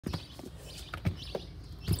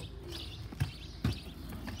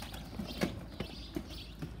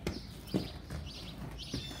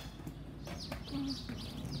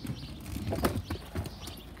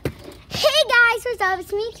stuff?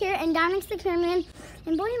 It's me, Kira, and Dominic's the cameraman,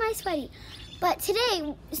 and boy am I sweaty. But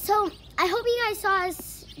today, so I hope you guys saw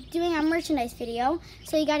us doing our merchandise video,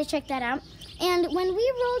 so you got to check that out. And when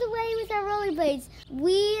we rolled away with our rollerblades,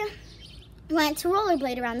 we went to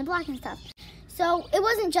rollerblade around the block and stuff. So it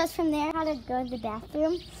wasn't just from there how to go to the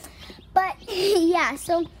bathroom, but yeah,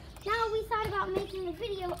 so now we thought about making a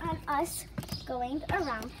video on us going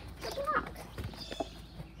around the block.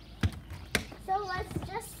 So let's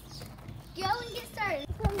just go and get started.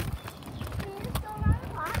 So here's go around the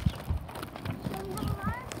block. So we have a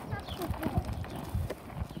lot of stuff to do.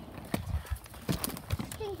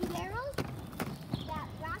 Stinky barrels, that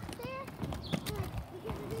rock there, and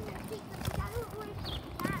because it is a seat, but we gotta avoid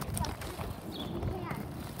that stuff. We can't.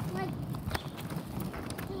 Like,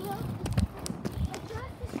 the road, like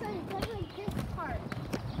just to show you, like this part.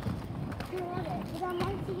 You love it. But then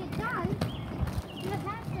once you get done, you have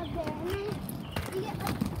that stuff there, and then you get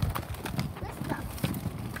like this stuff.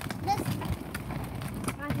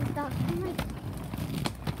 Lots of stuff. And like,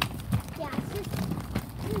 yeah, it's just,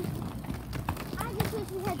 I just wish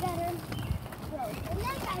we had better roads. And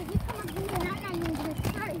then guys, you come up here, and I'm not even going to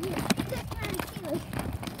start here. Just trying to see, like,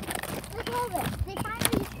 look at all this. They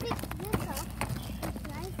finally fixed this up. That's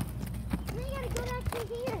nice. And then you got to go back to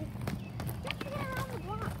here. Just to get around the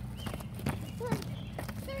block. So,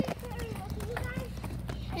 very lucky, you guys.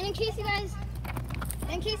 And in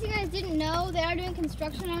case you guys didn't know, they are doing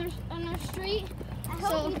construction on our street. I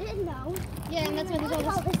hope you did know. Yeah, and that's why there's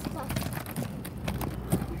all this stuff.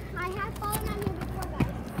 I have fallen on here before,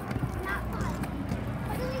 guys. It's not fun.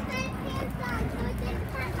 What do we say? Hands down. So it didn't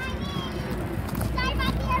hurt my knee. Sorry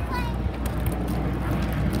about the airplane.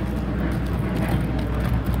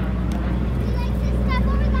 We like to step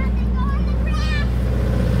over that and go on the grass.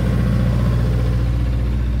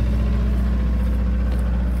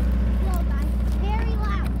 Whoa, guys. Very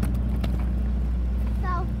loud.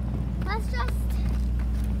 So, let's just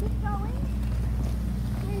keep going.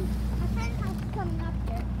 And my friend's house is coming up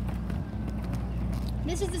here.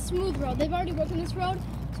 This is the smooth road. They've already worked on this road,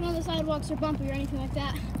 so none of the sidewalks are bumpy or anything like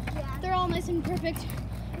that. Yeah. They're all nice and perfect. This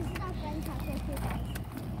is our friend's house right here, guys.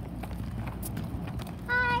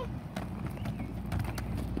 Hi.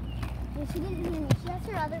 Well, she didn't hear me. She has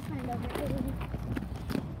her other friend over here.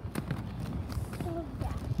 So,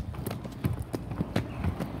 yeah.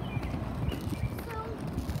 So,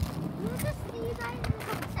 we'll just see you guys in a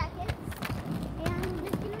couple seconds. And we're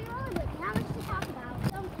just going to be rollerblading. Not much to talk about.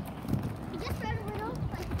 So, we just rode a little,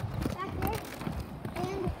 like, back there.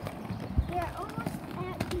 And we're almost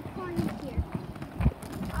at the corner here.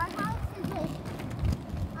 Our house is like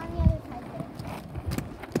on the other side there.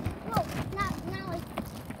 Well, not like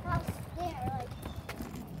house there, like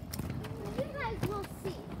you guys will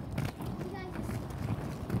see. You guys will see.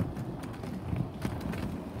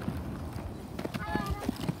 Hi, Adam.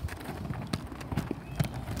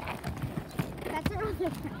 That's our other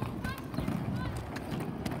friend.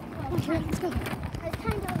 Okay, let's go. It's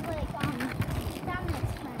kind of like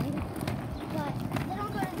Dominic's friend, but they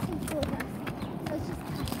don't go to the same school with us, so it's just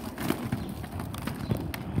kind of fun.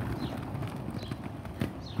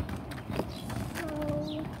 So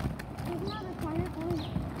there's another corner, and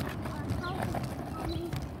our house is coming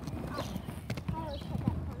up. I always hit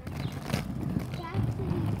that corner. Back to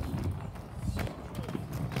these streets.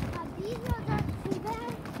 These roads aren't too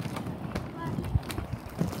bad, but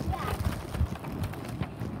yeah.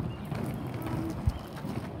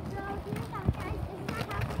 So here's our guys. This is our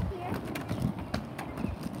house right here.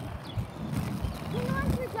 And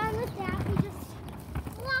once we're done with that, we just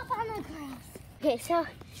flop on the grass. Okay, so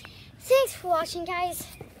thanks for watching, guys.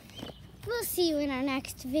 We'll see you in our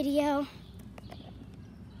next video.